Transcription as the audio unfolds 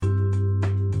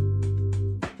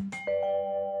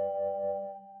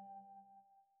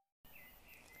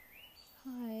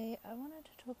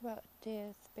about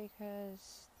death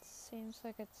because it seems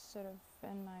like it's sort of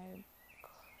in my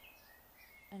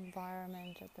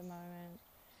environment at the moment.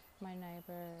 My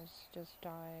neighbour's just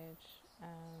died.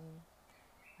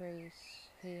 Reese,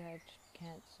 he had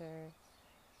cancer.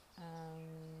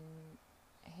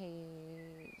 He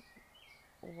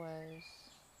was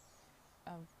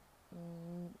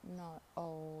not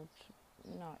old,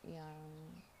 not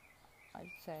young.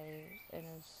 I'd say in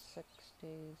his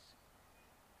 60s.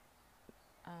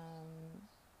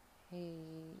 He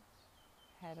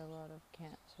had a lot of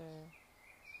cancer,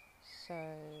 so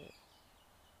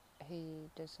he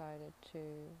decided to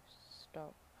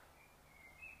stop,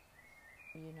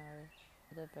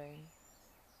 living.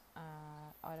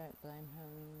 I don't blame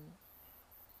him.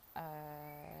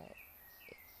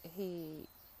 He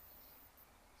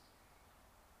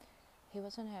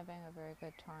wasn't having a very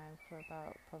good time for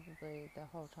about probably the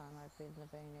whole time I've been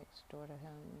living next door to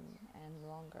him and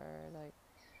longer. Like,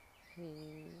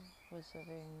 he was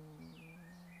living,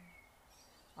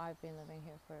 I've been living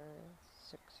here for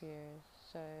 6 years,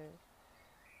 so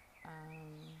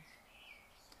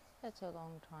it's a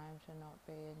long time to not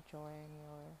be enjoying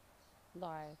your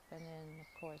life, and then of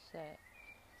course that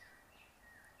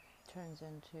turns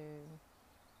into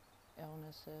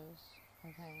illnesses,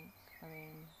 I think. I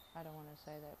mean, I don't want to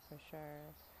say that for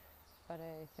sure, but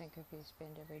I think if you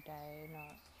spend every day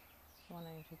not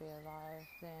wanting to be alive,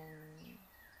 then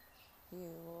you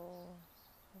will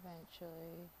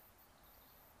eventually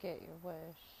get your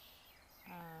wish.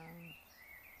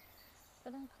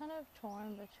 But I'm kind of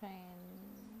torn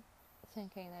between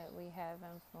thinking that we have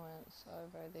influence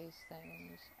over these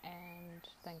things and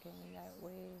thinking that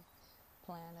we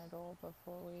plan it all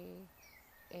before we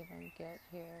even get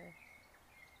here,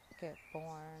 get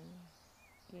born.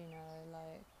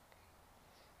 Like,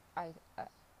 I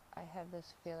have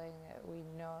this feeling that we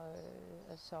know,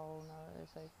 a soul knows,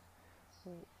 like,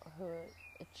 who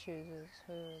it chooses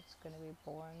who it's going to be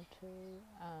born to.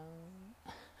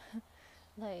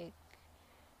 Like,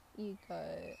 you go,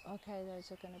 okay,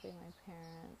 those are going to be my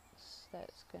parents,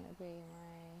 that's going to be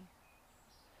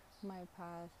my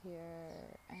path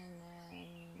here, and then,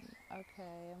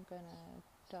 okay, I'm going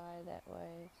to die that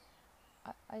way.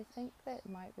 I think that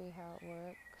might be how it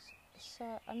works. So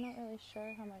I'm not really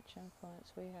sure how much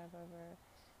influence we have over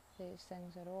these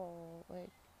things at all. Like,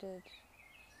 did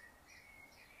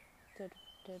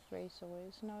Reese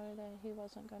always know that he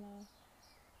wasn't gonna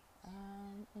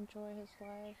enjoy his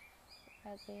life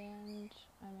at the end?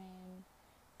 I mean,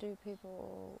 do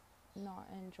people not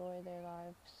enjoy their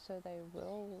lives so they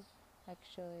will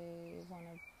actually want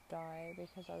to die?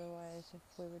 Because otherwise, if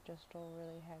we were just all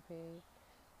really happy,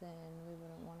 then we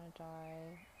wouldn't want to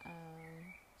die.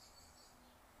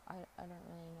 I don't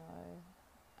really know.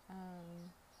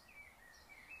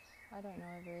 I don't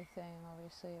know everything,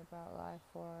 obviously, about life,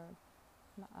 or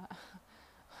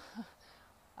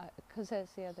because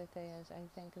that's the other thing, is I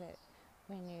think that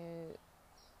when you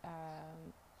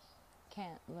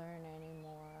can't learn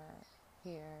anymore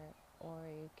here, or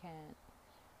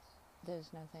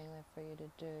there's nothing left for you to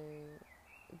do,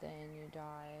 then you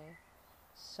die.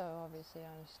 So obviously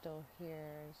I'm still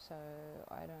here, so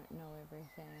I don't know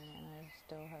everything, and I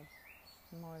still have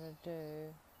more to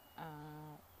do,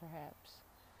 perhaps.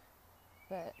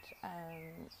 But,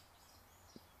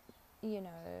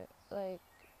 like,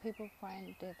 people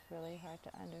find death really hard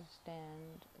to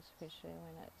understand, especially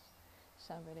when it's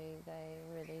somebody they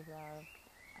really love,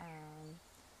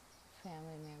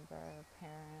 family member,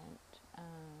 parent,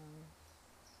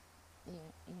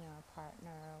 a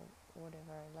partner,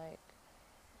 whatever. Like,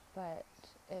 but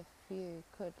if you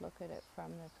could look at it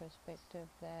from the perspective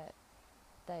that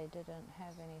they didn't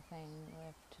have anything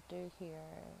left to do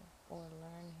here or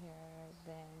learn here,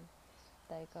 then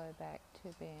they go back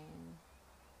to being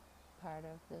part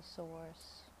of the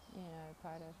source,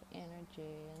 part of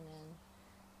energy, and then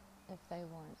if they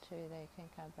want to, they can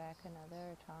come back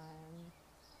another time,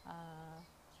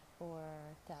 or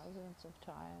thousands of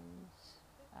times.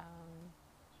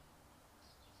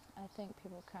 I think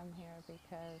people come here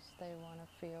because they want to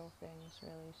feel things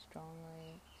really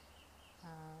strongly.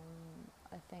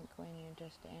 I think when you're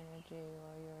just energy,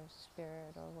 or your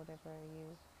spirit, or whatever,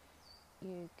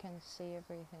 you can see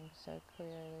everything so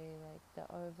clearly, like the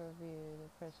overview, the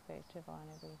perspective on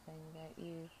everything, that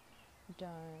you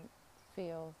don't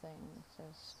feel things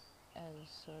as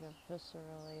sort of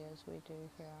viscerally as we do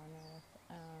here on Earth.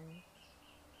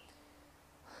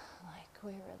 Like,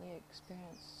 we really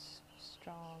experience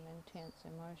strong, intense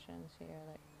emotions here,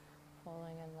 like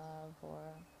falling in love, or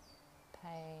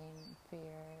pain,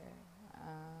 fear,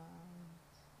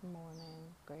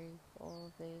 mourning, grief. All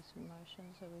of these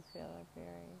emotions that we feel are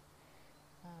very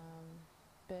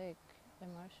big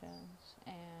emotions,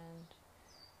 and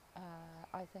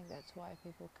I think that's why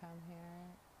people come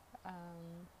here,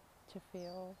 to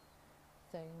feel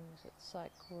things. It's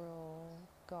like we're all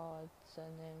gods,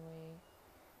 and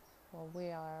then we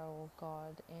are all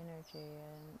God energy,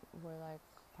 and we're like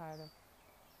part of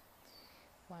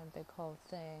one big whole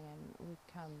thing, and we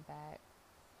come back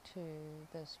to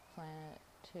this planet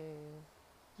to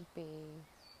be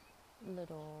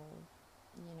little,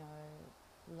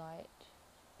 light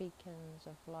beacons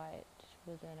of light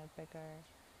within a bigger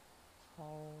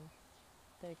whole,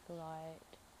 big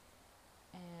light,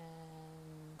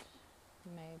 and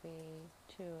maybe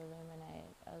to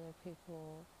illuminate other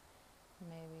people.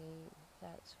 Maybe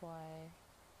that's why,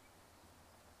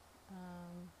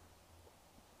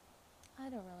 I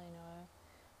don't really know.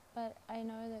 But I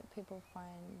know that people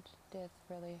find death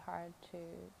really hard to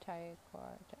take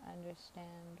or to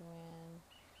understand when,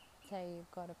 say,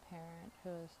 you've got a parent who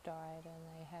has died and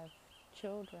they have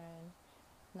children,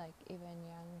 like even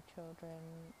young children.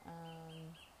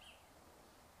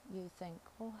 You think,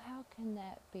 well, how can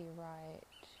that be right?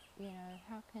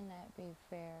 How can that be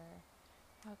fair?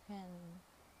 How can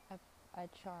a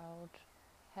child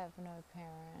have no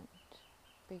parent?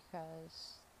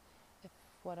 Because if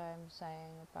what I'm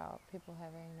saying about people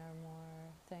having no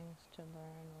more things to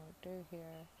learn or do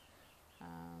here,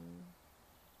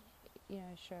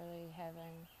 surely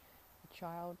having a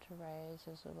child to raise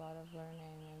is a lot of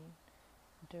learning and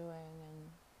doing and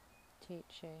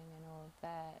teaching and all of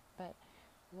that. But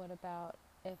what about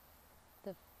if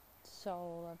the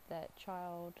soul of that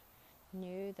child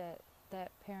knew that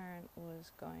that parent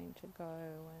was going to go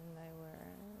when they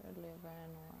were 11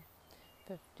 or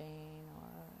 15 or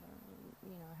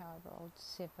however old,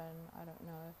 7, I don't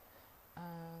know.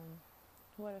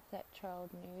 What if that child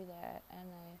knew that and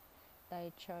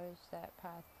they chose that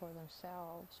path for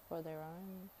themselves, for their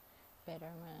own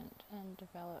betterment and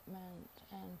development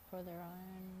and for their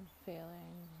own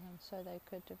feelings, and so they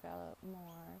could develop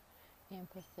more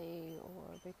empathy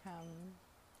or become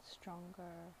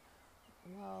stronger?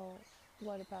 Well,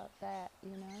 what about that,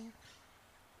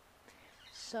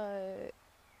 So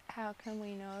how can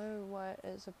we know what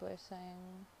is a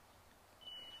blessing?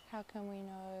 How can we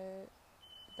know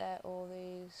that all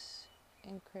these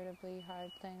incredibly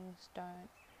hard things don't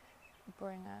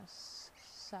bring us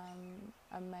some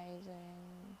amazing,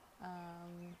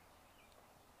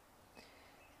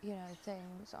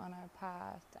 things on our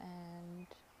path? And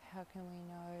how can we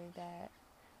know that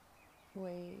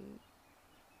we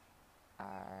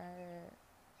are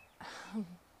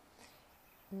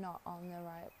not on the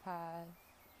right path?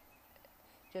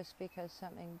 Just because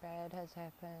something bad has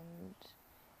happened,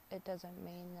 it doesn't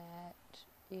mean that,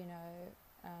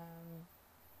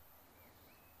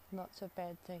 lots of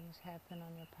bad things happen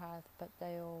on your path, but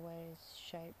they always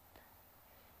shape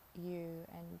you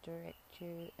and direct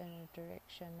you in a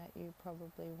direction that you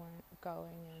probably weren't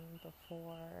going in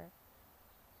before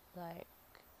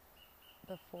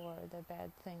the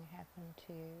bad thing happened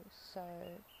to you. So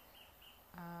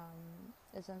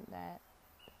isn't that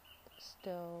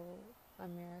still a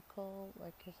miracle?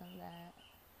 Like, isn't that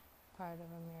part of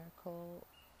a miracle,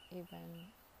 even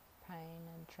pain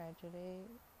and tragedy?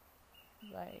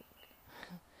 Like,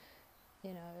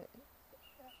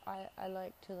 I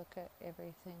like to look at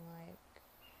everything like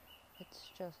it's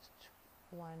just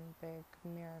one big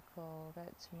miracle.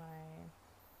 That's my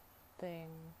thing,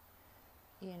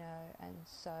 and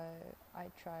so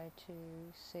I try to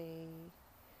see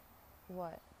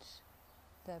what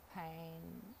the pain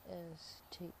is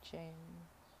teaching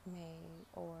me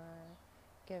or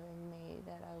giving me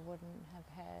that I wouldn't have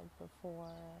had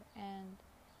before. And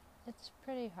it's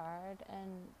pretty hard,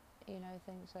 and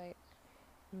things like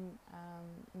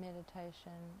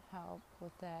meditation help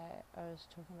with that. I was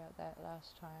talking about that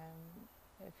last time.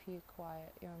 If you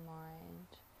quiet your mind,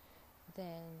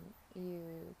 then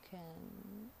you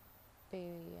can be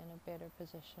in a better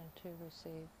position to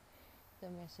receive the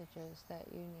messages that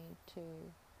you need to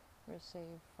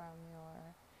receive from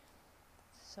your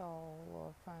soul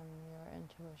or from your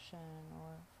intuition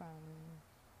or from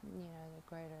the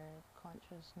greater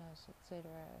consciousness, etc.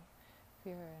 if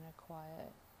you're in a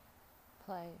quiet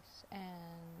place.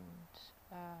 And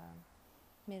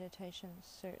meditation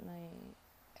certainly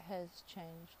has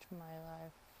changed my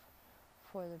life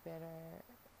for the better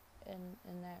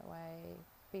in that way,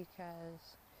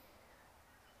 because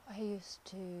I used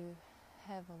to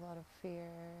have a lot of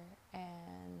fear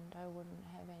and I wouldn't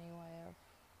have any way of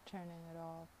turning it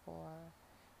off or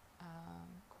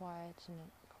quieting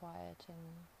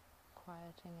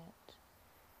it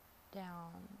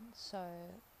down. So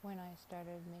when I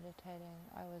started meditating,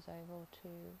 I was able to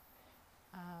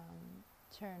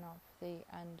turn off the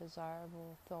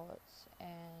undesirable thoughts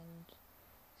and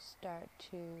start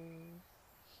to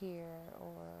hear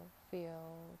or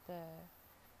feel the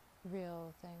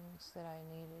real things that I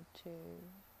needed to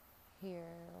hear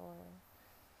or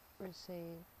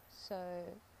receive. So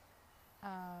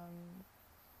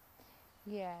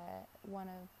yeah, one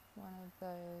of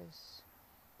those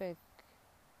big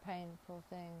painful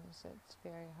things that's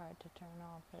very hard to turn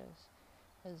off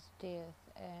is death,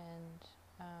 and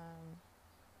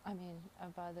I mean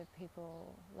of other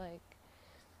people. Like,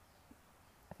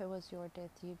 if it was your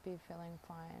death, you'd be feeling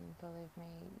fine, believe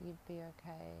me, you'd be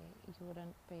okay, you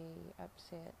wouldn't be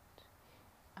upset.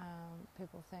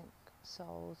 People think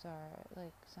souls are,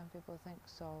 like, some people think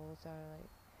souls are like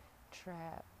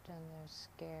trapped and they're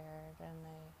scared and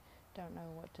they don't know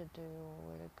what to do or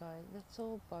where to go. That's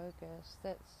all bogus.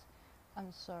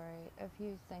 I'm sorry, if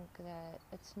you think that,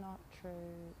 it's not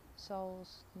true.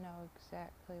 Souls know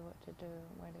exactly what to do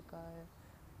and where to go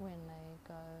when they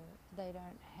go. They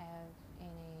don't have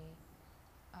any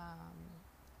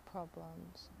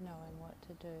problems knowing what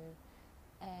to do.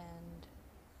 And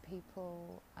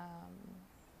people,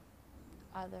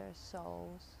 other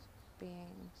souls,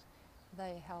 beings,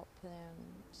 they help them.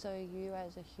 So you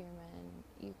as a human,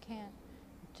 you can't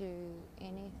do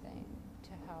anything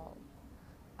to help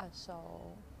a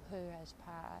soul who has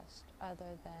passed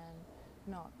other than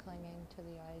not clinging to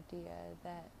the idea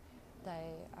that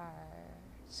they are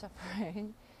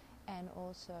suffering, and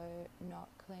also not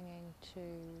clinging to,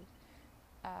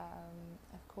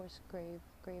 of course,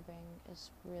 grieving is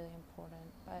really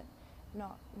important, but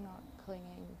not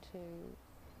clinging to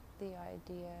the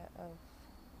idea of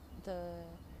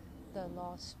the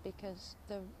loss, because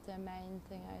the main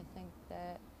thing I think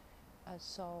that a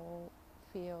soul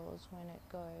feels when it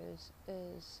goes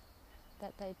is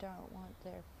that they don't want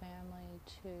their family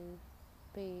to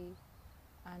be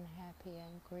unhappy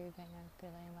and grieving and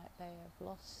feeling like they have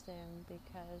lost them,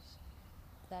 because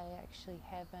they actually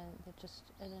haven't. They're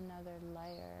just in another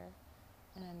layer,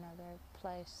 in another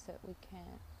place that we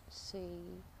can't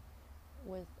see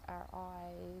with our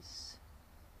eyes,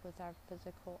 with our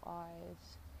physical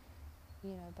eyes,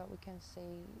 but we can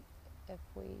see if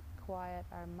we quiet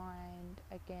our mind.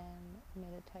 Again,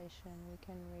 meditation, we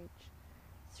can reach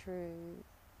through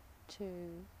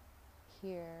to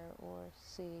hear or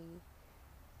see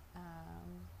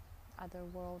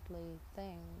otherworldly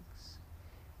things,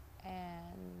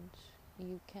 and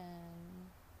you can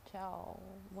tell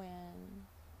when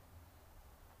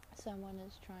someone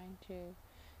is trying to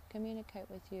communicate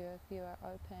with you if you are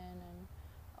open and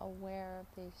aware of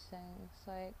these things.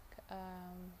 Like,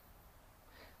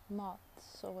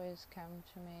 moths always come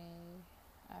to me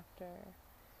after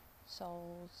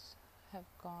souls have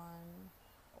gone,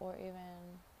 or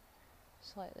even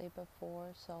slightly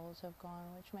before souls have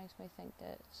gone, which makes me think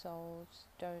that souls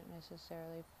don't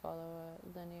necessarily follow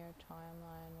a linear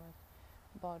timeline with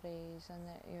bodies, and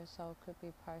that your soul could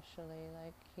be partially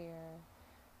like here,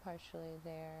 partially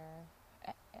there.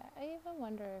 I even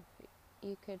wonder if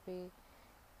you could be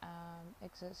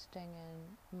existing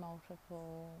in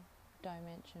multiple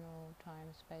dimensional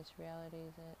time-space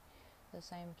realities at the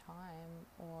same time,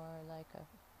 or like a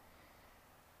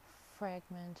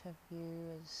fragment of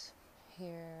you is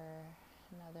here,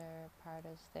 another part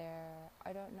is there.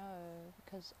 I don't know,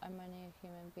 because I'm only a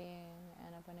human being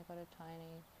and I've only got a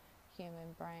tiny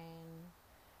human brain,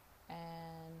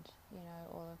 and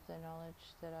all of the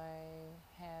knowledge that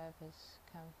I have has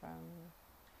come from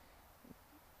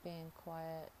being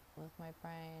quiet with my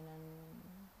brain and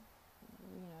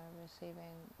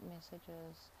receiving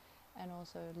messages, and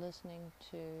also listening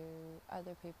to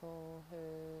other people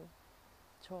who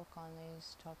talk on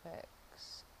these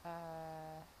topics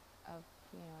of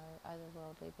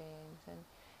otherworldly beings,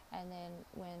 and then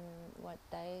when what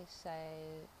they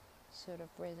say sort of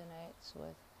resonates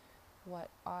with what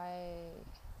I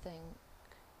think,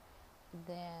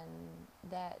 then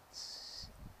that's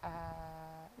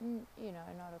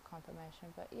not a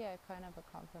confirmation, but yeah, kind of a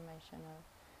confirmation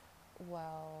of,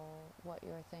 well, what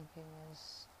you're thinking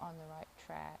is on the right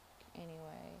track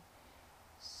anyway.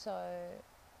 So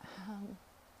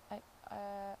I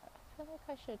feel like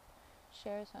I should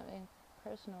share something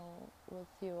personal with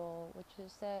you all, which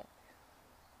is that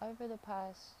over the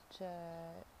past,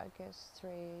 I guess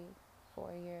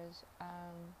 3-4 years,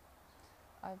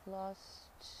 I've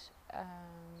lost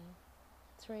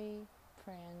 3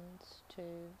 friends to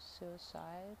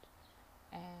suicide,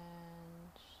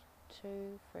 and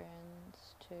 2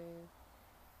 friends to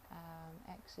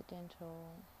accidental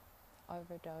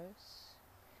overdose,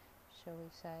 shall we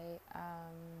say,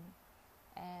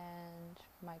 and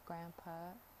my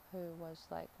grandpa, who was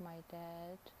like my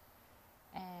dad,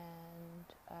 and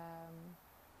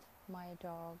my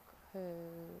dog, who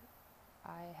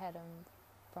I had him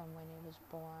from when he was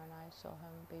born. I saw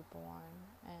him be born,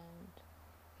 and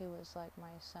he was like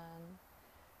my son.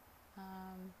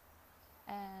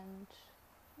 And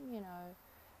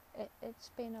it's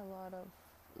been a lot of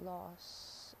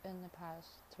loss in the past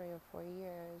 3 or 4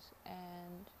 years,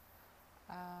 and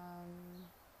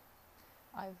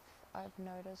I've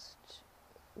noticed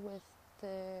with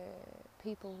the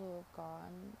people who have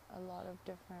gone a lot of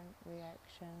different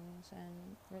reactions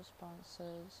and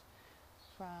responses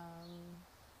from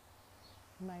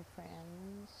my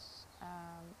friends.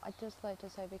 I'd just like to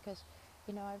say, because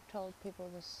I've told people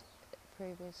this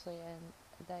previously, and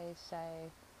they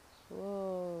say,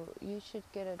 "Whoa, you should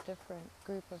get a different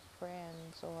group of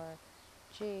friends," or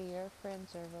 "Gee, your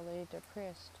friends are really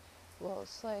depressed." Well,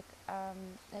 it's like,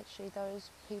 actually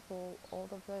all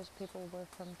of those people were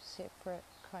from separate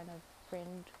kind of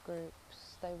friend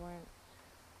groups. They weren't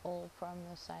all from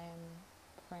the same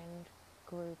friend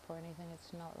group or anything.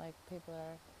 It's not like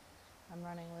I'm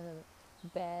running with a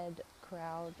bad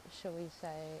crowd, shall we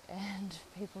say, and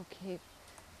people keep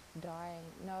dying.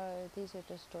 No, these are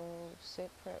just all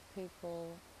separate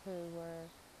people who were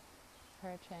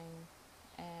hurting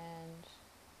and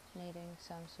needing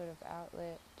some sort of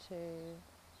outlet to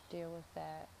deal with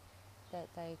that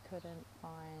they couldn't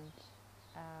find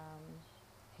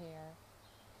here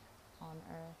on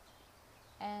Earth.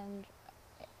 And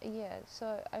yeah,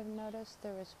 so I've noticed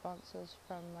the responses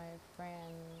from my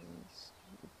friends,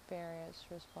 various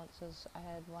responses. I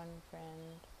had one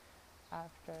friend,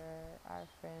 after our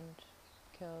friend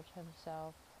killed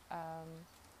himself,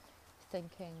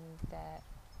 thinking that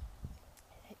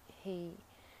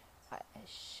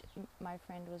my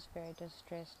friend was very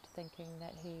distressed, thinking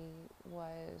that he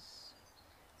was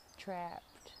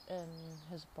trapped in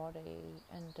his body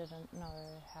and didn't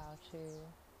know how to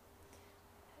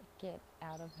get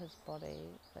out of his body,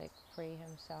 like free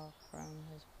himself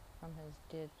from his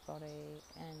dead body,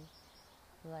 and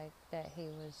like that he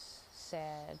was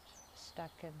sad,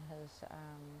 stuck in his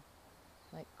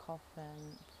like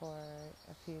coffin for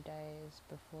a few days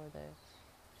before the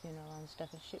funeral and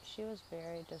stuff. And she was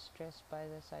very distressed by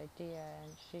this idea,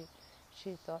 and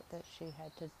she thought that she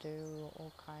had to do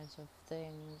all kinds of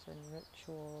things and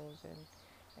rituals and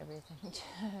everything.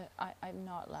 I'm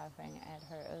not laughing at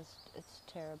her. It's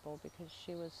terrible, because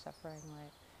she was suffering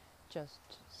like just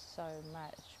so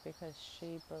much, because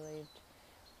she believed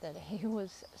that he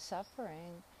was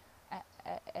suffering,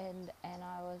 and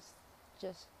I was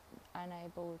just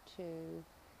unable to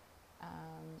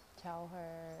tell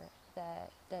her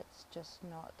that that's just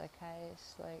not the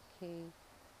case. Like, he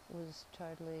was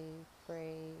totally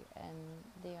free, and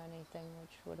the only thing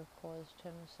which would have caused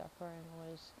him suffering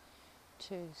was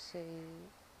to see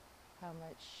how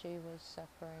much she was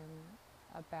suffering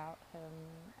about him.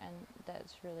 And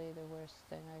that's really the worst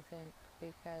thing, I think,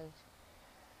 because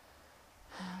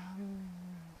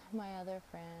my other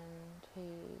friend, he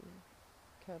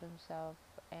killed himself,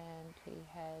 and he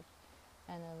had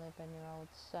an 11-year-old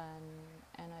son,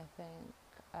 and I think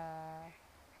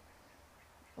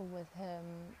with him,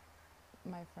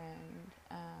 my friend,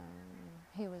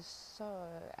 he was so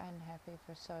unhappy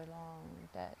for so long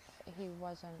that he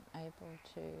wasn't able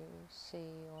to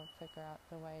see or figure out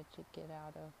the way to get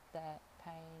out of that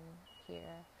pain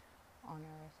here on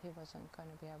Earth. He wasn't going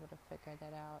to be able to figure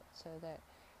that out. So that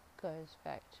goes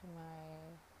back to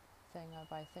my thing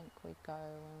of, I think we go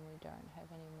when we don't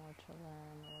have any more to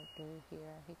learn or do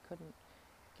here. He couldn't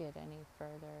get any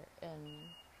further in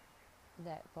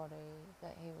that body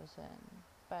that he was in.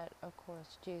 But of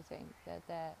course, do you think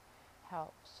that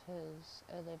helps his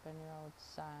 11-year-old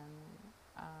son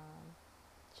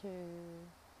to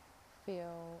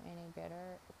feel any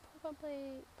better?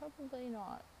 Probably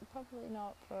not. Probably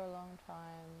not for a long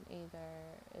time either.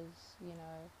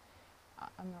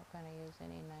 I'm not going to use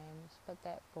any names, but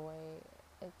that boy,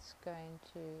 it's going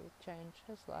to change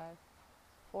his life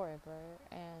forever,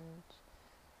 and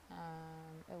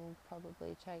it will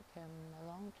probably take him a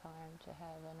long time to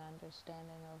have an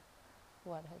understanding of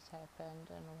what has happened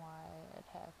and why it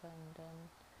happened.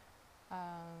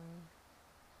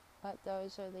 But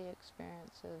those are the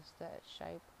experiences that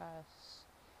shape us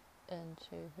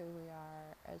into who we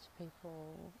are as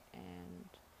people, and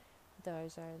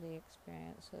those are the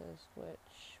experiences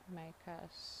which make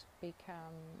us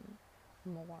become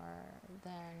more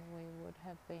than we would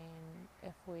have been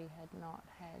if we had not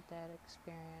had that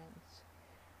experience.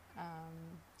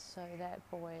 So that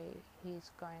boy,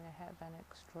 he's going to have an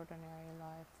extraordinary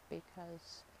life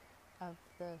because of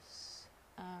this.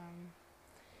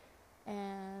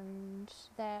 and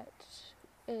that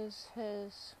is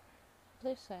his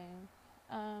blessing.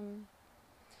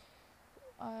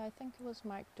 I think it was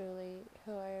Mike Dooley,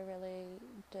 who I really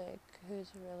dig,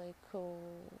 who's a really cool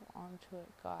onto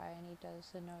it guy, and he does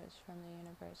the notes from the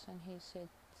universe, and he said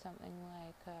something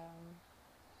like,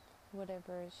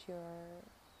 whatever is your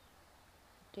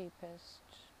deepest,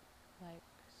 like,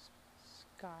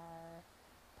 scar,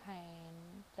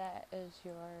 pain, that is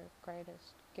your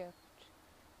greatest gift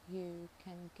you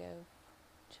can give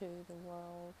to the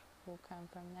world, will come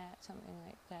from that, something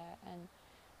like that. And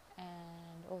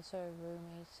also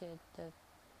Rumi said that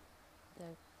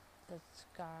the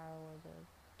scar or the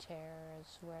tear is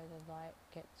where the light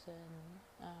gets in.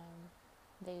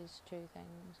 These two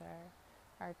things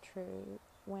are true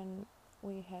when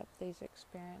we have these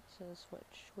experiences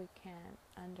which we can't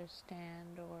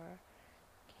understand or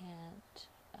can't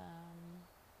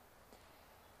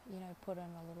put in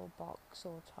a little box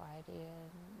or tidy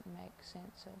and make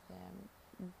sense of them.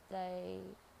 They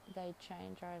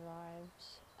change our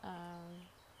lives,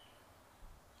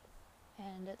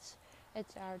 and it's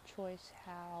our choice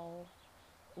how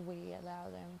we allow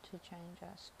them to change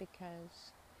us,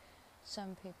 because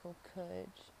some people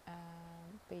could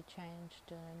be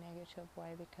changed in a negative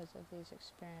way because of these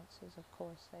experiences. Of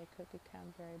course, they could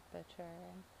become very bitter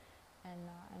and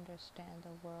not understand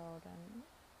the world and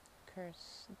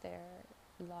curse their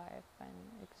life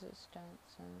and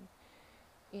existence, and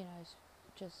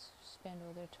just spend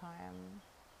all their time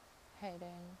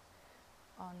hating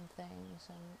on things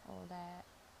and all that,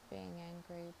 being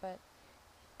angry. But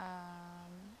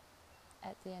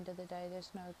at the end of the day,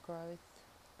 there's no growth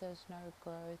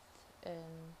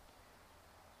in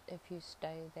if you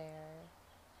stay there.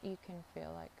 You can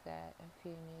feel like that if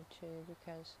you need to,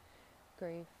 because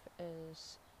grief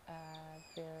is a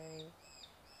very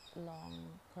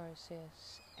long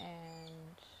process,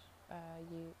 and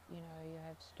you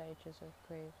have stages of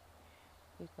grief.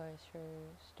 You go through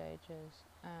stages.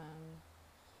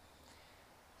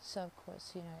 So of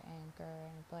course, anger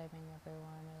and blaming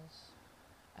everyone is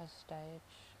a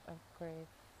stage of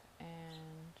grief,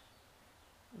 and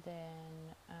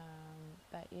then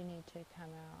but you need to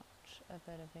come out of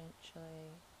it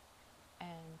eventually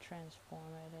and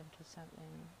transform it into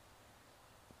something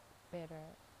better.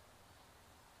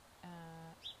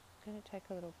 I'm going to take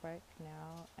a little break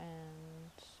now,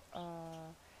 and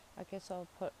I guess I'll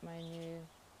put my new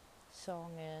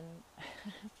song in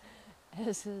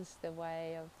as is the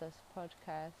way of this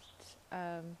podcast.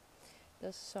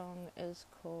 This song is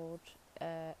called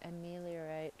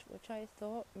Ameliorate, which I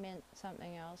thought meant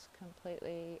something else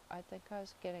completely. I think I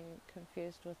was getting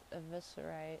confused with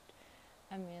eviscerate.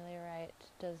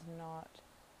 Ameliorate does not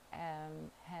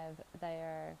they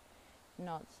are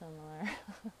not similar.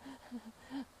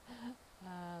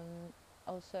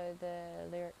 Also, the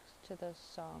lyrics to this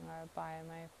song are by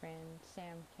my friend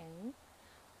Sam King,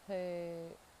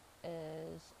 who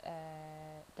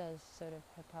does sort of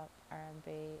hip hop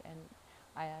R&B, and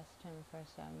I asked him for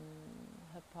some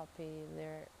hip hoppy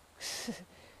lyrics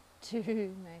to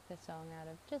make a song out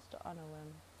of, just on a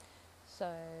whim.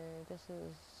 So this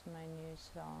is my new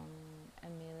song,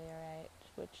 Ameliorate,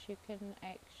 which you can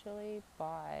actually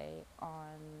buy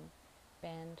on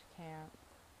Bandcamp.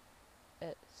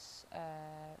 It's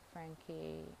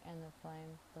Frankie and the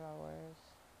Flamethrowers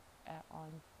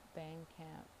on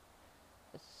Bandcamp.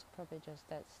 It's probably just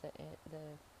that's the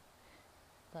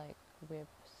like web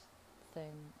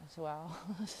thing as well.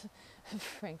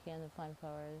 Frankie and the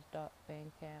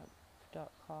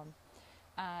Flamethrowers.bandcamp.com.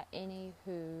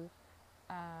 Anywho,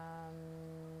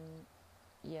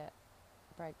 yeah,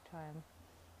 break time.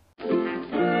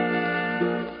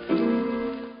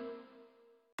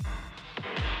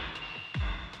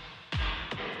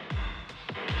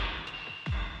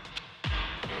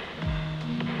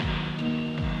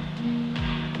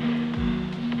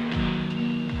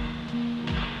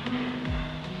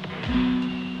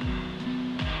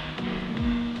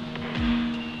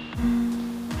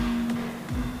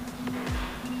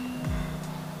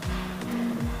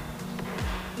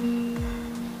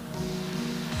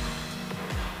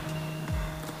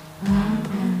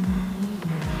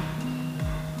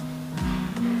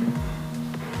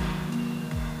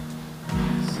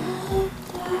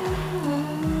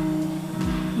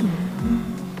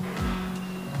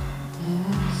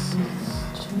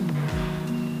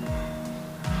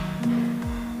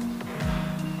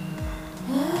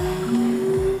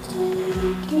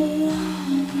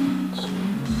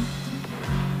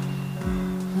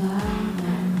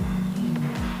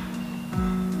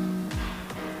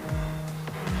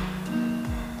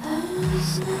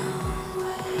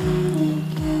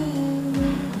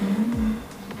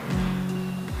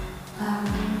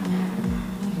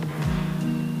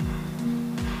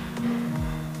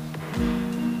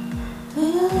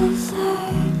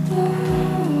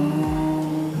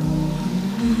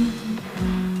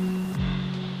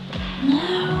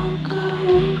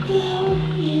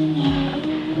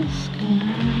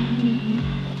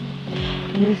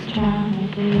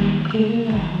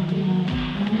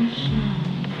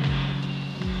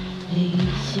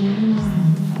 Please, you know,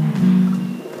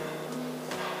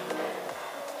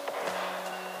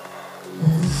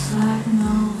 it's like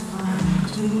no fun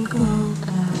to go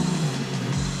down.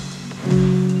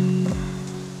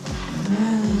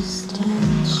 There's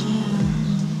tension,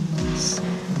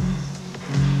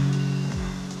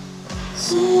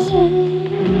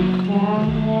 sitting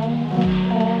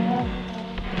quiet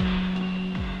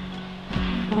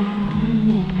on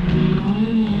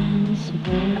mornings,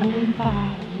 supported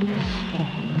by the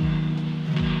strap.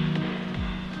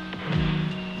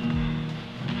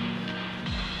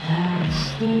 That's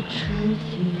the truth,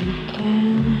 you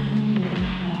can't handle that.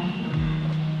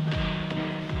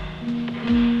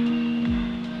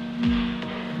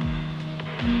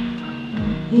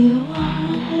 You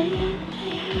wanna hate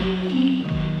me,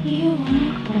 you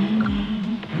wanna play me.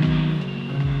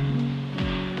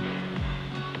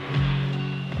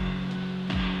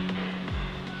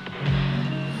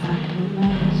 Fucking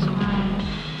might as well,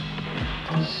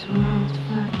 this world's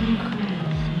fucking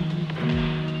crazy.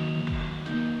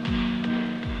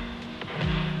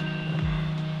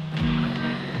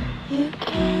 You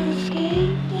can't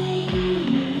escape me,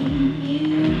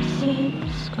 you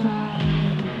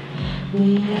subscribe.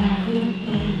 We are your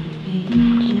baby,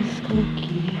 just click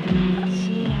here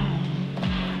inside.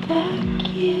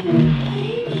 Fuck you,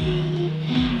 baby,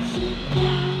 sit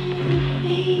down,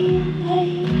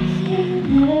 relax in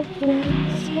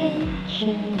Netflix and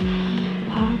chill.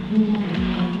 Pop another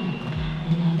pill,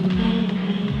 another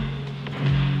baby.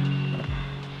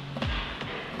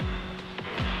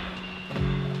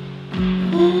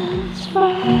 It's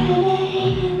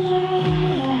Friday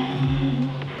night.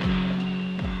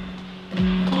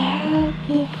 Tap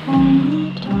your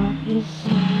phone, talk your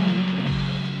side.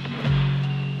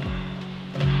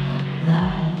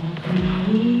 Life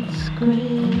repeats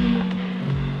grid.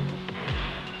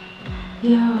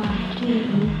 Your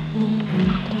teeth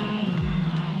and dying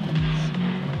lights.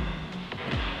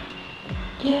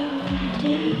 Your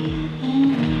teeth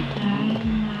and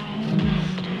dying lights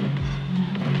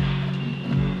smell.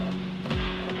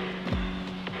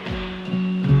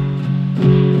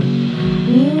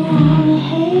 You wanna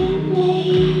hate me,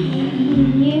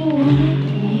 you wanna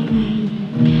play me.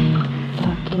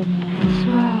 Fucking as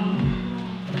well,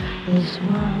 this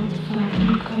world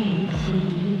fucking crazy.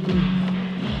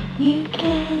 You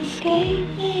can't escape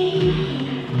me,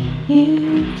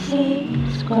 you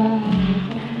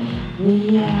subscribe.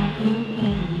 We are your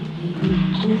baby,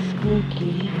 just click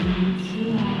here to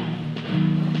life.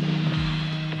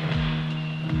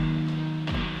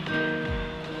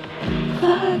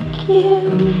 Fuck you,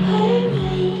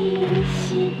 baby,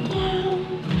 sit down,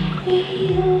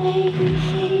 relax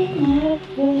in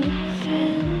Netflix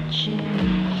and chill.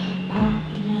 Pop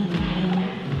another pill,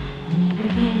 another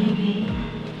baby.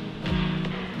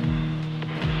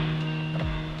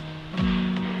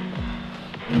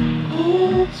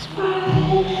 It's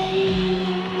Friday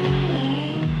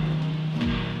night.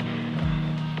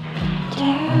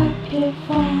 Tap your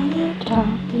phone and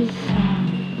talk this out.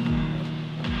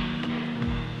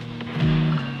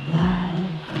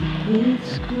 Life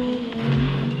repeats grid.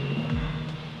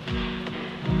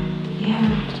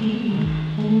 Your teeth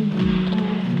and the dark night.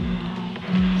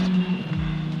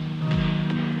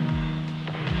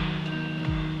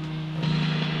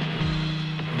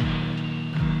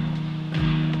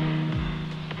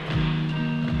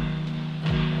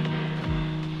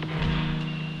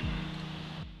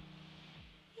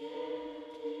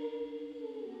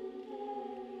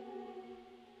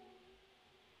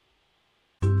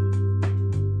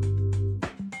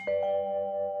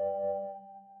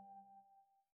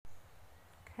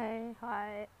 Okay,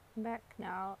 hi, I'm back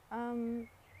now.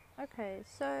 Okay,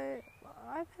 so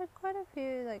I've had quite a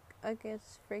few, like, I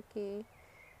guess, freaky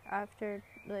after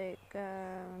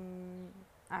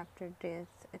death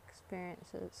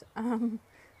experiences.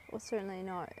 Well, certainly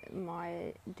not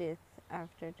my death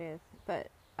after death, but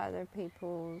other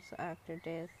people's after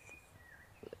death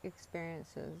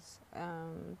experiences.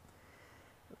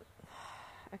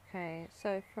 Okay,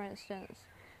 so for instance,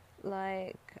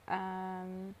 like,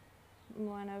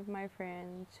 one of my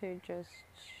friends who just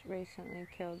recently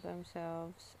killed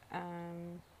themselves,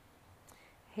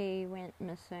 he went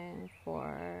missing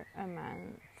for a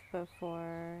month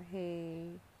before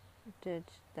he did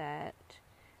that,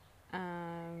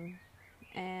 and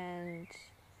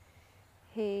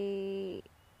he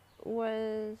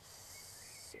was,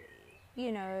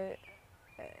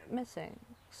 missing,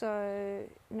 so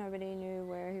nobody knew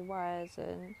where he was,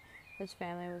 and his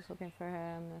family was looking for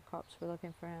him, the cops were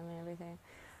looking for him and everything.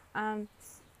 I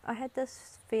had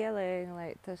this feeling,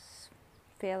 like this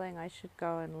feeling I should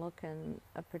go and look in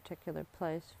a particular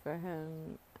place for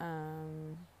him.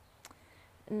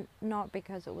 Not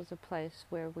because it was a place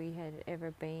where we had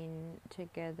ever been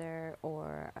together,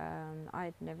 or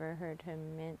I'd never heard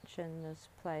him mention this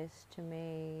place to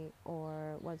me,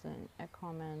 or it wasn't a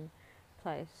common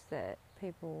place that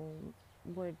people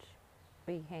would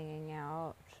be hanging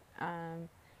out.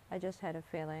 I just had a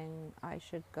feeling I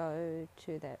should go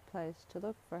to that place to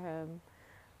look for him.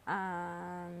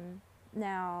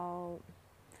 Now,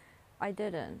 I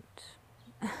didn't.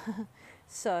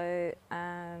 So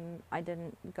I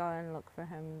didn't go and look for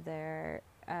him there,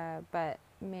 but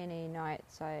many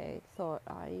nights I thought,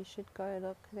 oh, you should go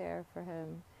look there for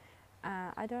him.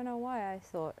 I don't know why I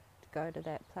thought to go to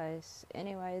that place.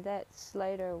 Anyway, that's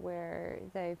later where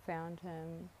they found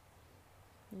him,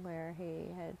 where he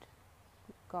had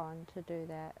gone to do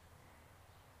that,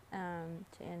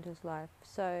 to end his life.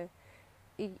 So,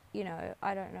 you know,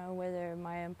 I don't know whether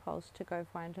my impulse to go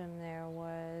find him there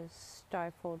was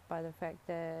stifled by the fact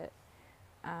that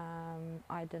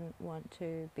I didn't want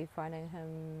to be finding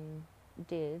him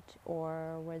dead,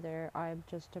 or whether I'm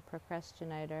just a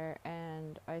procrastinator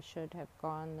and I should have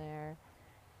gone there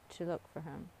to look for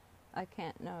him. I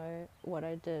can't know. What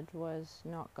I did was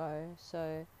not go,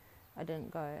 so I didn't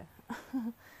go.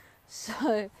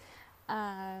 So,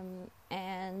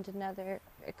 and another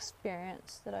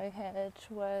experience that I had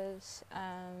was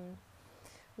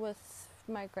with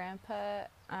my grandpa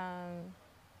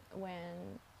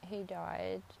when he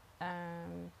died.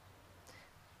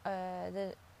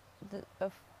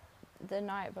 The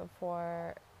night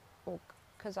before,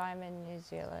 because I'm in New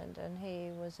Zealand and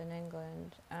he was in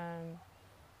England,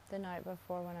 the night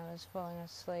before when I was falling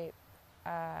asleep,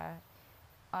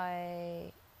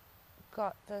 I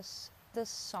got this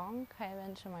song came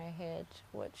into my head,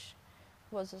 which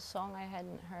was a song I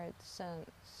hadn't heard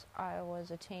since I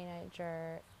was a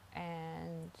teenager,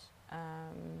 and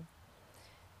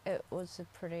it was a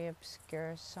pretty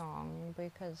obscure song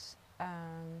because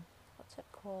what's it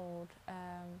called?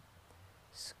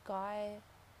 Skyboat,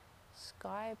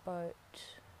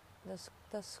 the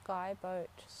Skyboat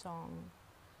song.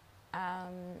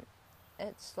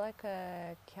 It's like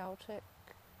a Celtic.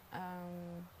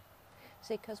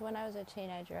 See, because when I was a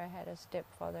teenager, I had a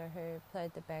stepfather who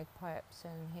played the bagpipes,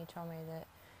 and he told me that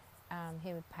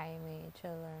he would pay me to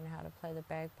learn how to play the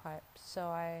bagpipes. So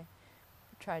I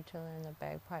tried to learn the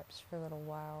bagpipes for a little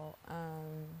while,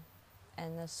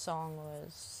 and this song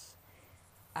was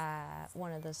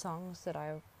one of the songs that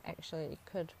I actually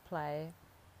could play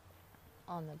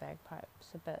on the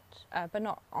bagpipes a bit, but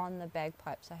not on the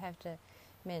bagpipes. I have to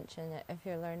mention that if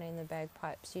you're learning the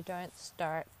bagpipes, you don't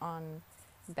start on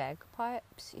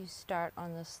bagpipes. You start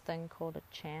on this thing called a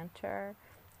chanter,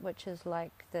 which is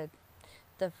like the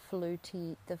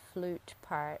flute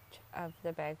part of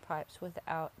the bagpipes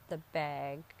without the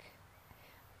bag.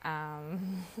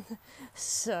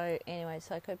 So anyway,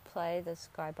 so I could play the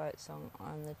Skyboat song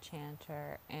on the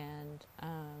chanter, and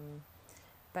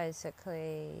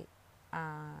basically,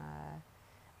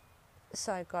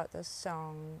 so I got this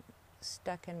song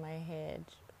stuck in my head,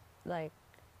 like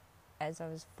as I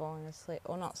was falling asleep,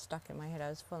 or not stuck in my head, I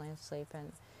was falling asleep,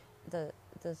 and the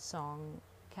song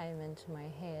came into my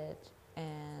head,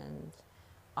 and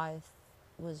I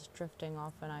was drifting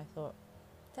off, and I thought,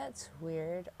 that's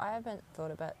weird. I haven't thought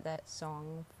about that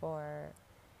song for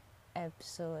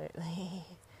absolutely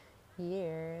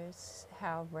years.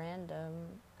 How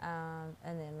random. And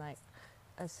then like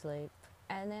asleep.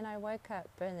 And then I woke up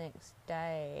the next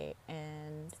day,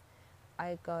 and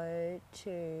I go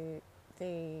to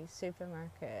the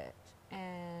supermarket,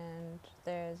 and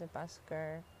there's a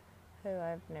busker who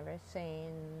I've never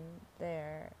seen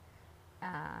there,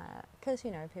 because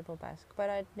you know, people busk, but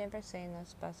I'd never seen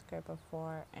this busker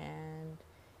before, and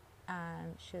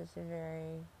she was a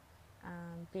very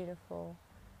beautiful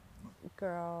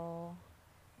girl,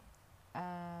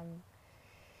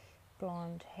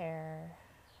 blonde hair,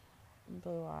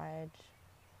 blue-eyed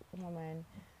woman,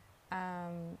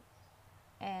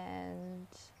 and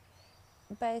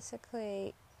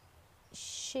basically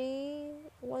she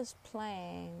was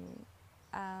playing,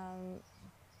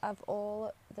 of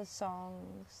all the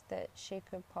songs that she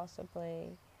could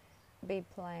possibly be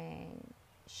playing,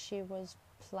 she was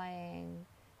playing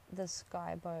the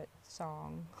Skyboat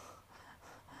song.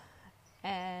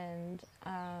 And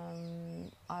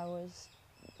I was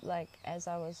like, as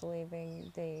I was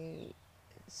leaving the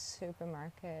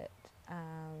supermarket,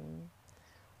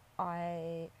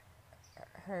 I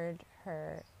heard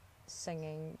her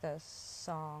singing this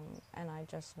song, and I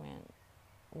just went,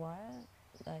 what?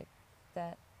 Like,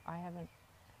 that, I haven't,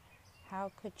 how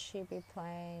could she be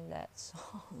playing that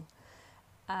song?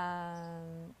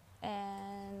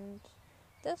 And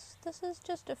this is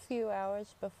just a few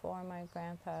hours before my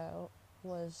grandpa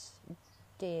was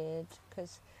dead,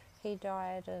 because he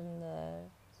died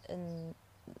in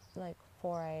like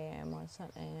 4 a.m. or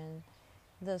something, and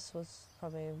this was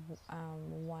probably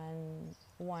 1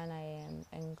 a.m.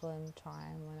 England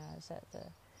time when I was at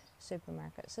the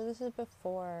supermarket. So this is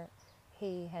before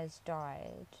he has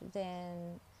died.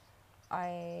 Then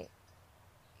I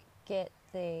get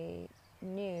the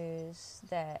news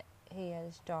that he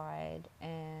has died,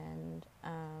 and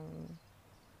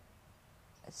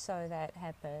so that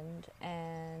happened.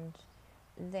 And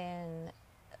then,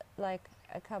 like,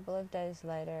 a couple of days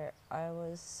later, I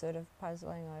was sort of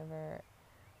puzzling over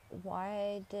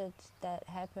why did that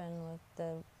happen with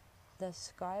the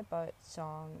Skyboat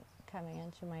song coming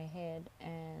into my head,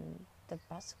 and the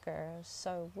busker was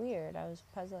so weird. I was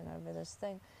puzzling over this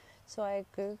thing. So I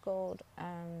googled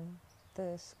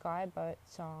the Skyboat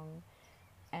song,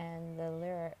 and the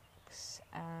lyrics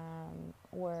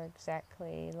were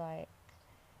exactly like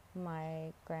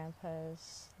my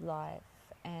grandpa's life,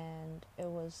 and it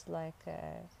was like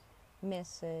a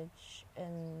message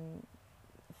in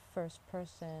first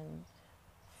person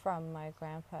from my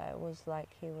grandpa. It was like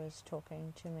he was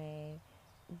talking to me.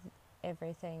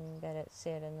 Everything that it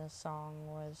said in the song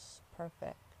was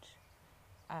perfect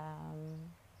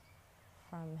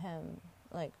from him,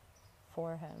 like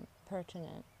for him,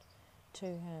 pertinent to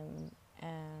him,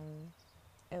 and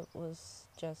it was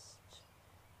just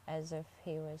as if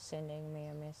he was sending me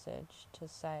a message to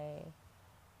say,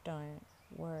 don't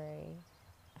worry.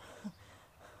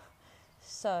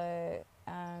 So,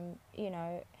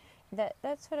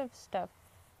 that sort of stuff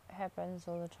happens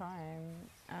all the time.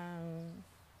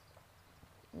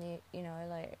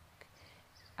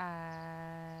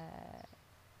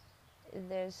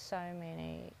 There's so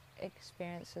many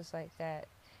experiences like that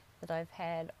I've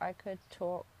had. I could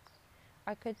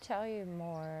tell you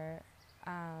more,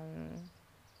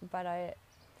 but I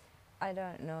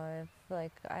don't know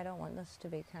if, I don't want this to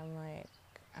become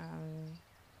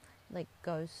like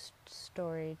ghost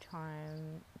story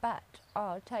time. But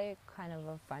I'll tell you kind of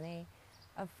a funny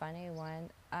one.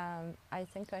 I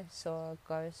think I saw a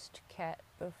ghost cat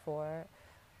before.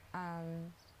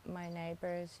 My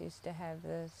neighbors used to have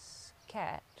this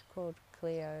cat called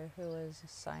Cleo, who was a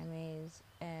Siamese,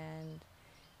 and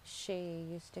she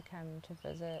used to come to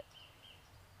visit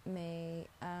me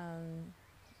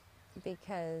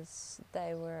because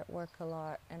they were at work a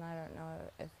lot. And I don't know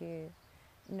if you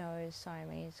know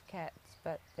Siamese cats,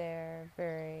 but they're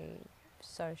very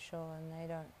social and they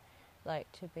don't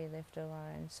like to be left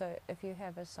alone. So if you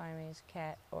have a Siamese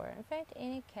cat, or in fact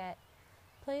any cat,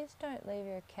 please don't leave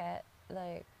your cat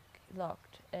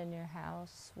locked in your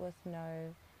house with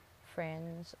no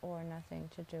friends or nothing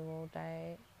to do all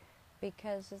day,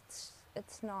 because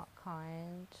it's not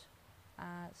kind.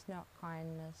 It's not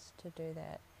kindness to do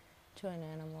that to an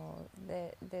animal.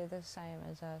 They're the same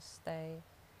as us. They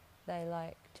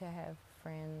like to have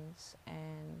friends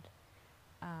and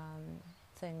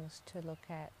things to look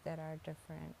at that are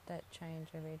different, that change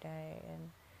every day.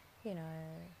 And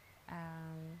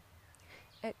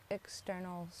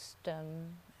external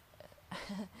stim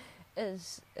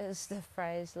is the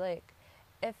phrase. Like,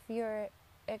 if your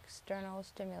external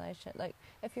stimulation, like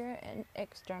if your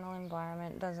external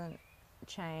environment doesn't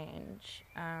change,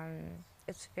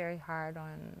 it's very hard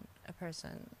on a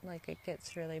person. Like, it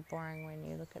gets really boring when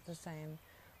you look at the same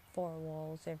four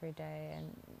walls every day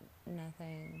and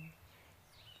nothing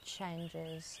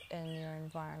changes in your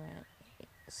environment.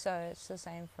 So it's the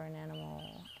same for an animal.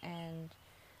 And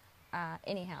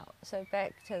anyhow, so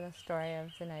back to the story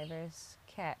of the neighbor's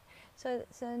cat. So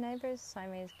the neighbor's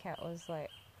Siamese cat was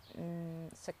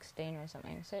 16 or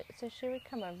something. So she would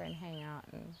come over and hang out,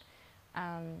 and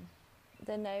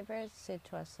the neighbors said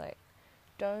to us,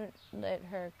 don't let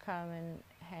her come and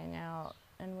hang out.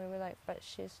 And we were like, but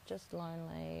she's just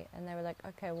lonely. And they were like,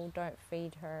 okay, well, don't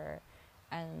feed her,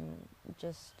 and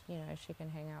just, she can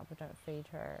hang out, but don't feed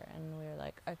her. And we were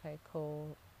like, okay,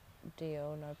 cool,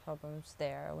 deal, no problems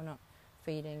there. We're not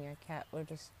feeding your cat, we're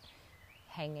just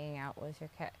hanging out with your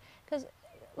cat. Because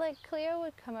Cleo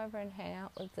would come over and hang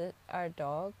out with our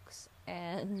dogs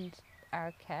and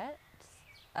our cats,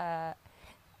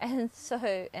 and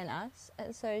us,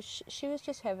 and so she was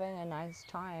just having a nice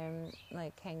time,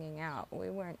 hanging out. We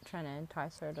weren't trying to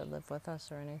entice her to live with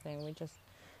us or anything. We just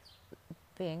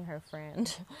being her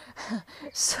friend.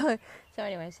 so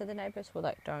anyway, so the neighbors were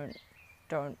like, don't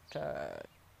do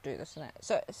this and that.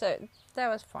 So that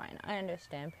was fine. I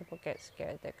understand people get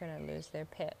scared, they're going to lose their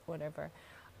pet, whatever.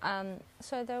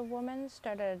 So the woman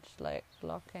started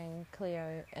locking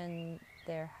Cleo in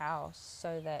their house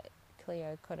so that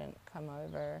Cleo couldn't come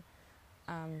over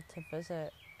to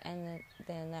visit. And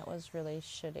then that was really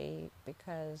shitty,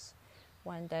 because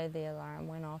one day the alarm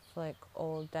went off like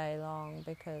all day long,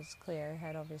 because Cleo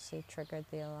had obviously triggered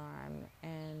the alarm,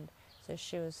 and so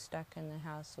she was stuck in the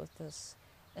house with this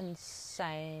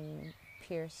insane,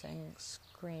 piercing,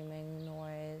 screaming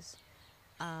noise,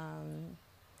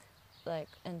 like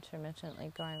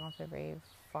intermittently going off every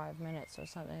 5 minutes or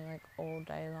something, like all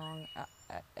day long.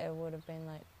 It would have been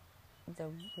like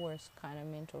the worst kind of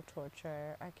mental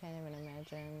torture. I can't even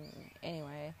imagine.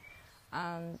 Anyway,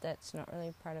 that's not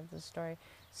really part of the story.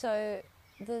 So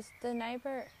the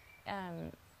neighbor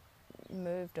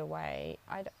moved away.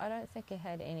 I don't think it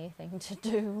had anything to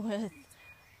do with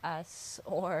us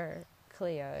or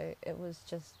Cleo. It was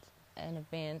just an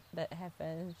event that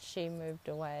happened. She moved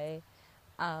away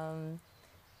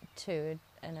to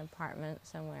an apartment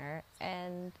somewhere,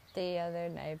 and the other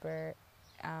neighbor,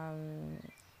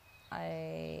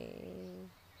 I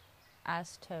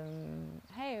asked him,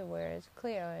 "Hey, where's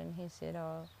Cleo?" And he said,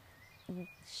 "Oh,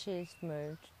 she's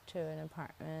moved to an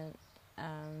apartment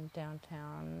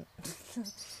downtown."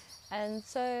 And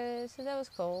so that was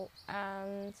cool.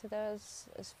 So that was,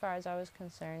 as far as I was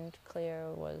concerned,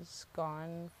 Cleo was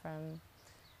gone from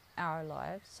our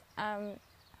lives.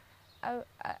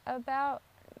 About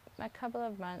a couple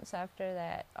of months after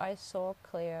that, I saw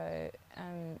Cleo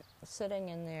sitting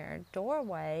in their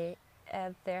doorway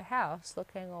of their house,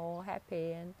 looking all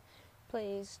happy and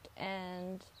pleased,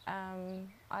 and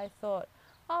I thought,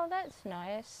 oh, that's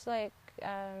nice. Like,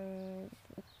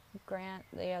 Grant,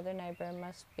 the other neighbor,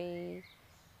 must be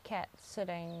cat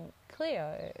sitting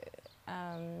Cleo,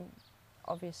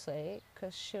 obviously,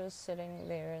 because she was sitting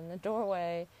there in the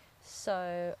doorway.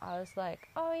 So I was like,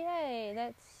 oh, yay,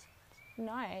 that's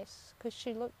nice, because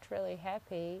she looked really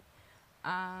happy.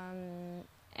 And,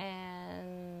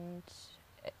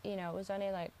 you know, it was only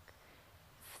like,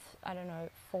 I don't know,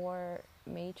 4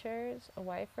 meters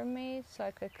away from me, so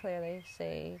I could clearly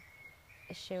see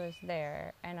she was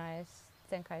there. And I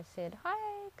think I said,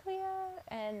 "Hi, Cleo,"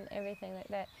 and everything like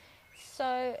that.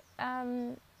 So,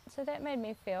 so that made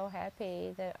me feel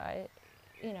happy that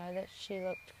that she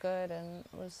looked good and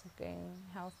was looking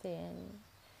healthy and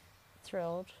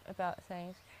thrilled about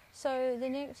things. So the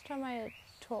next time I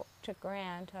talked to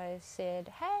Grant, I said,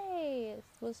 "Hey, it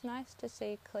was nice to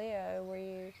see Cleo. Were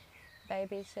you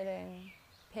babysitting,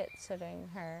 pet sitting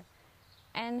her?"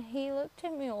 And he looked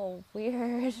at me all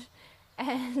weird,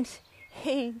 and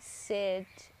he said,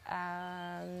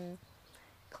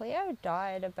 Cleo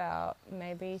died about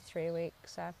maybe 3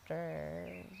 weeks after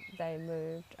they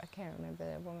moved. I can't remember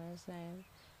that woman's name.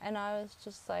 And I was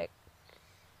just like,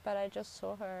 but I just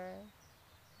saw her.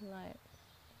 Like,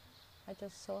 I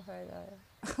just saw her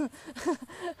though.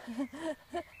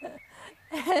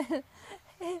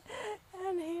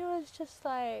 and he was just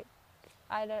like,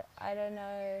 I don't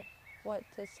know what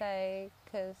to say,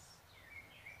 because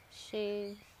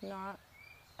she's not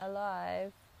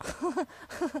alive.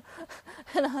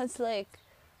 And I was like,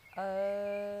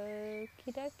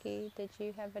 okie dokie, did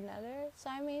you have another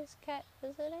Siamese cat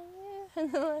visiting you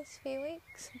in the last few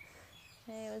weeks?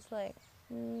 And he was like,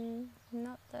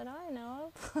 not that I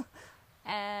know of.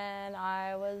 And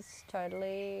I was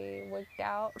totally wigged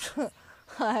out.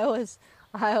 I was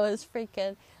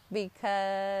freaking,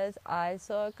 because I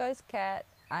saw a ghost cat.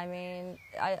 I mean,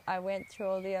 I went through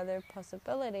all the other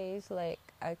possibilities, like,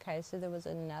 okay, so there was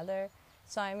another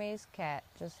Siamese cat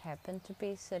just happened to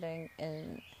be sitting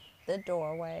in the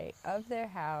doorway of their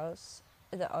house,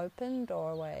 the open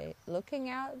doorway, looking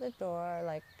out the door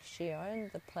like she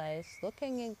owned the place,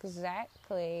 looking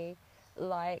exactly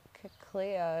like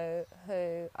Cleo,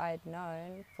 who I'd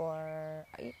known for,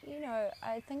 I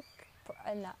think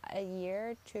a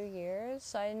year, 2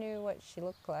 years. I knew what she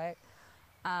looked like.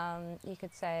 You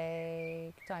could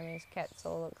say Siamese cats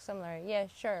all look similar. Yeah,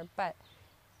 sure, but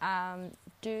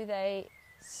do they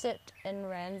sit in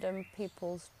random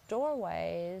people's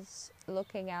doorways,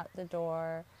 looking out the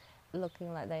door,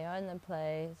 looking like they own the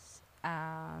place,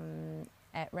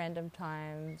 at random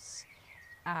times,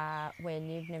 when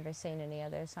you've never seen any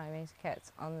other Siamese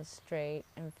cats on the street?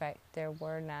 In fact, there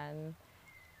were none.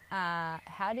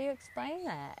 How do you explain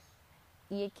that?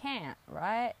 You can't,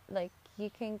 right? Like, you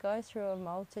can go through a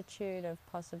multitude of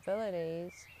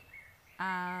possibilities,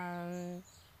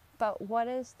 but what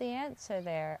is the answer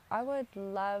there? I would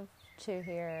love to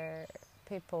hear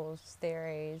people's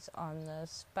theories on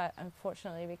this, but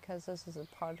unfortunately, because this is a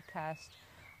podcast,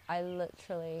 I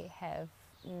literally have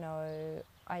no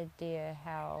idea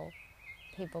how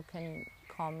people can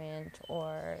comment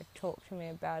or talk to me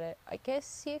about it. I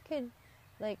guess you could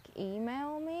like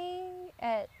email me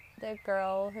at the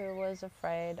girl who was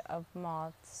afraid of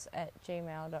moths at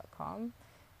gmail.com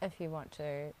if you want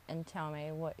to, and tell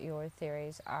me what your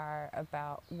theories are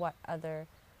about what other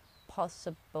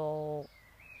possible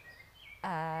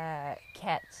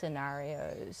cat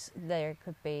scenarios there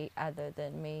could be other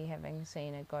than me having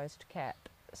seen a ghost cat.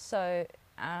 So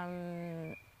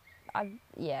I've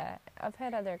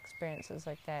had other experiences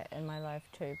like that in my life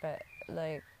too, but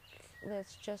like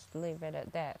let's just leave it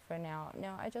at that for now.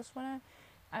 Now I just want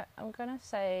to, I'm gonna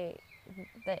say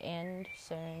the end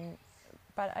soon,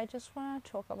 but I just want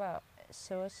to talk about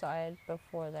suicide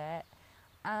before that.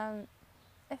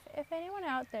 If anyone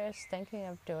out there is thinking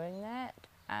of doing that,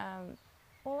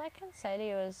 all I can say to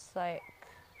you is like,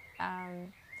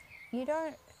 you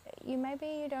don't, maybe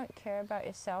you don't care about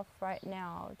yourself right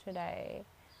now today,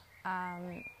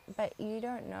 but you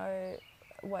don't know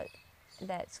what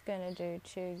that's going to do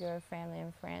to your family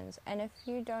and friends. And if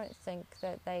you don't think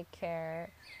that they care,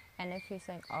 and if you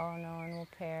think, oh, no one will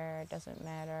care, it doesn't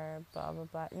matter, blah blah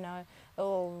blah, no, it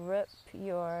will rip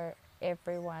your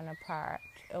everyone apart.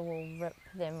 It will rip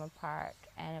them apart,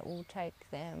 and it will take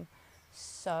them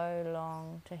so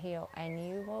long to heal, and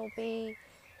you will be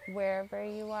wherever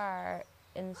you are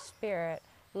in spirit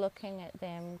looking at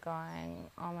them going,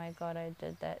 oh my god, I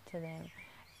did that to them,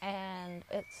 and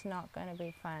it's not going to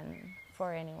be fun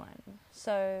for anyone.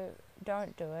 So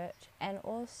don't do it. And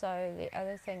also the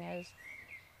other thing is,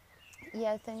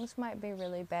 yeah, things might be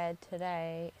really bad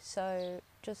today, so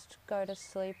just go to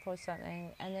sleep or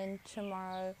something, and then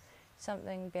tomorrow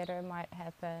something better might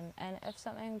happen. And if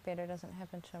something better doesn't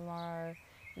happen tomorrow,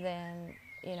 then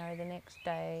the next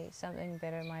day something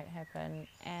better might happen.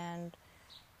 And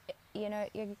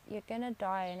you're gonna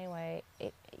die anyway.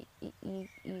 You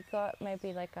got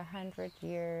maybe like 100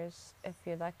 years if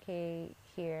you're lucky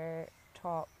here,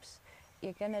 tops.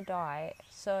 You're gonna die,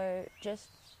 so just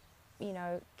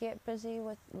get busy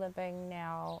with living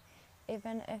now,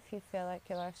 even if you feel like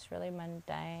your life's really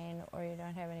mundane, or you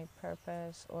don't have any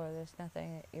purpose, or there's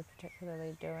nothing that you're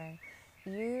particularly doing.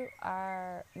 You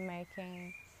are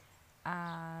making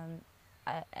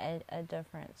a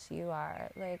difference. You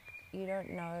are, like, you don't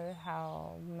know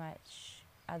how much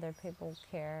other people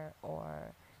care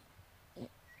or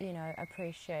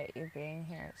appreciate you being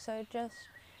here. So just,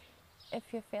 if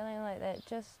you're feeling like that,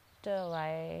 just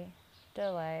delay.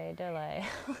 Don't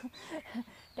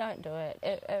do it.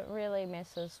 It really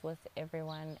messes with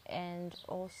everyone. And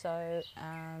also,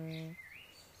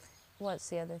 what's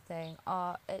the other thing?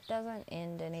 It doesn't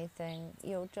end anything.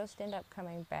 You'll just end up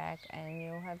coming back, and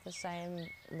you'll have the same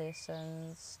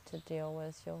lessons to deal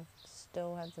with. You'll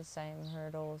still have the same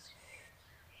hurdles.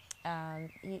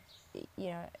 You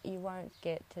won't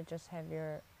get to just have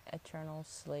your eternal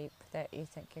sleep that you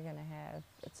think you're going to have.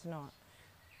 It's not.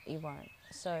 You won't.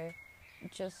 So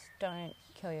just don't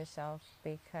kill yourself,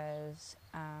 because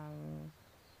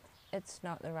it's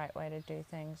not the right way to do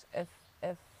things. If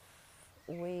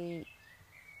we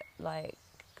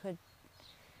could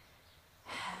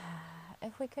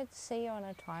if we could see on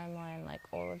a timeline like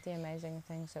all of the amazing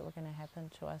things that were going to happen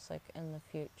to us like in the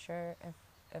future,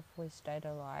 if we stayed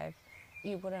alive,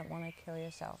 you wouldn't want to kill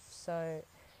yourself. So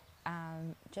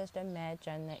just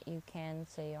imagine that you can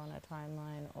see on a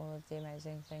timeline all of the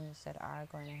amazing things that are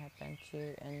going to happen to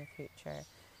you in the future,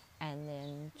 and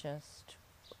then just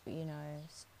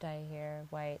stay here,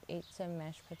 wait, eat some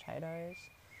mashed potatoes,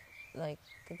 like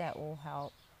that will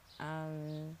help.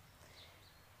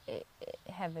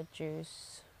 Have a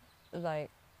juice, like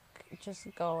just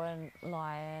go and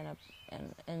lie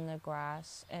in the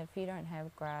grass. If you don't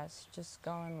have grass, just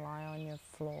go and lie on your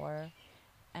floor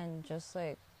and just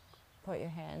like put your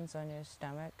hands on your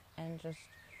stomach and just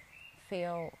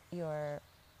feel your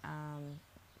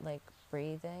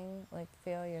breathing, like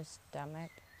feel your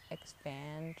stomach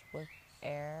expand with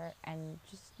air, and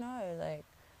just know like,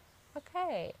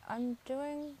 okay, I'm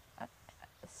doing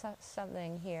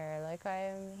something here, like I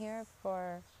am here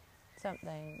for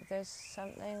something. There's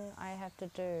something I have to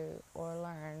do or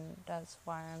learn. That's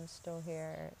why I'm still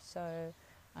here. So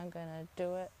I'm gonna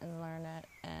do it and learn it.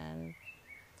 And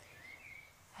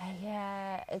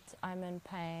yeah, I'm in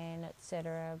pain,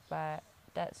 etc. But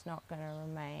that's not gonna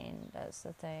remain. That's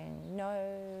the thing.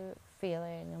 No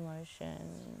feeling,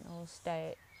 emotion, or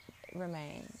state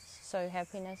remains. So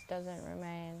happiness doesn't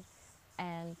remain,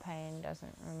 and pain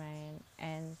doesn't remain,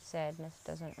 and sadness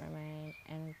doesn't remain,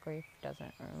 and grief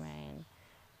doesn't remain,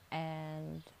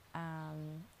 and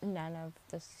none of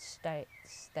the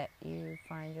states that you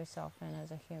find yourself in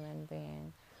as a human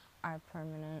being are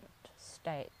permanent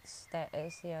states. That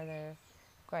is the other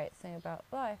great thing about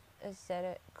life is that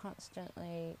it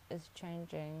constantly is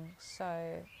changing.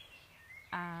 So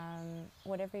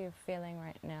whatever you're feeling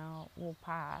right now will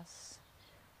pass.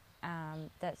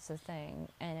 That's the thing,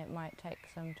 and it might take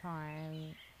some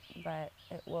time, but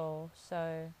it will.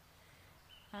 So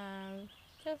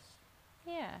just,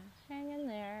 yeah, hang in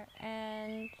there,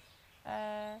 and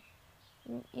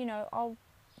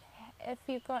if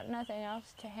you've got nothing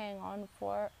else to hang on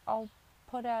for, I'll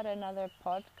put out another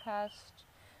podcast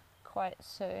quite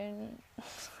soon.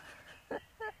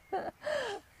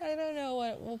 I don't know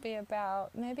what it will be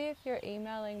about. Maybe if you're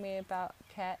emailing me about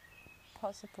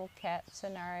possible cat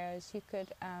scenarios, you could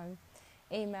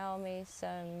email me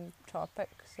some topic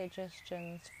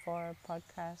suggestions for a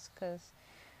podcast, because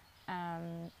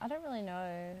I don't really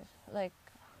know, like,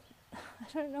 I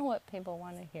don't know what people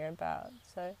want to hear about,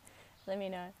 so let me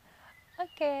know.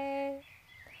 Okay,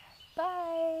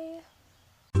 bye.